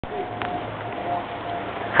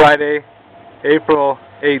Friday, April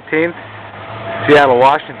 18th, Seattle,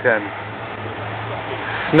 Washington.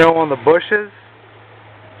 Snow on the bushes,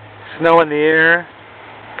 snow in the air,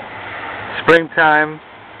 springtime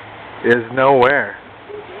is nowhere.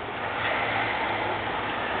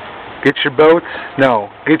 Get your boats, no,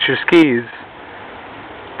 get your skis.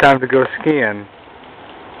 Time to go skiing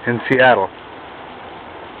in Seattle.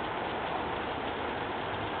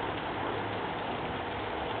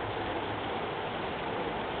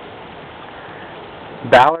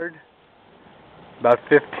 Ballard, about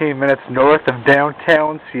 15 minutes north of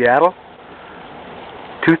downtown Seattle.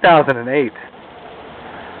 2008.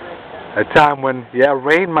 A time when, yeah,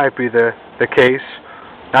 rain might be the case.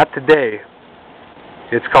 Not today.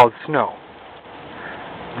 It's called snow.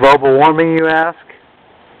 Global warming, you ask?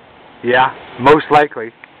 Yeah, most likely.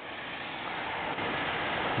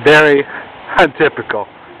 Very untypical.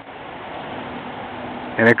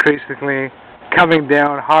 And increasingly coming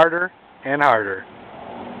down harder and harder.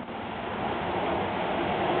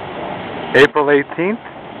 April 18th,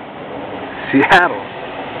 Seattle.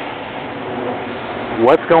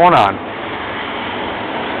 What's going on?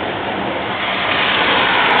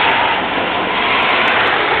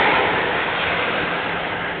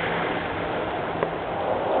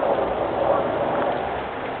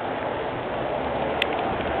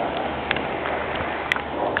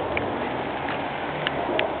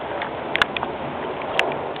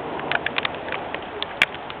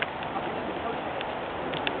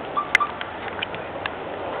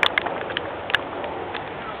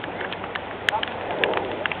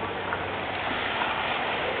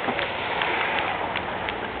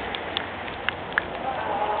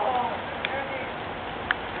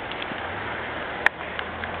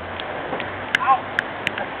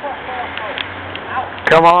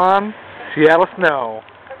 Come on, Seattle snow.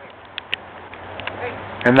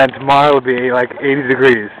 And then tomorrow will be like 80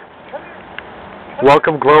 degrees.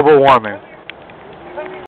 Welcome global warming.